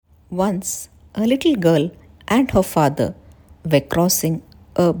Once, a little girl and her father were crossing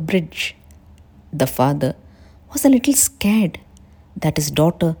a bridge. The father was a little scared that his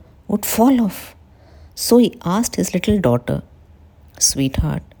daughter would fall off. So he asked his little daughter,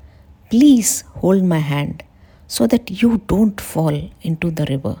 "Sweetheart, please hold my hand so that you don't fall into the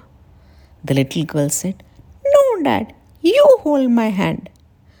river." The little girl said, "No, Dad, you hold my hand."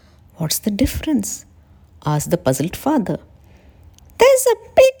 "What's the difference?" asked the puzzled father. "There's a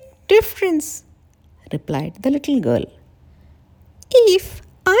big difference," replied the little girl. "If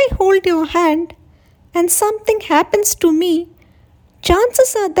I hold your hand and something happens to me,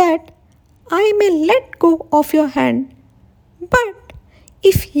 chances are that I may let go of your hand. But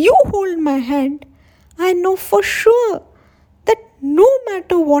if you hold my hand, I know for sure that no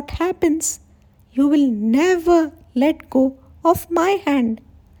matter what happens, you will never let go of my hand."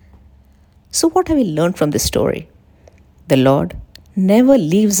 So, what have we learned from this story? The Lord never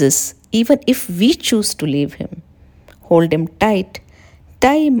leaves us even if we choose to leave Him. Hold Him tight,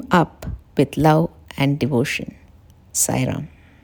 tie Him up with love and devotion. Sai Ram.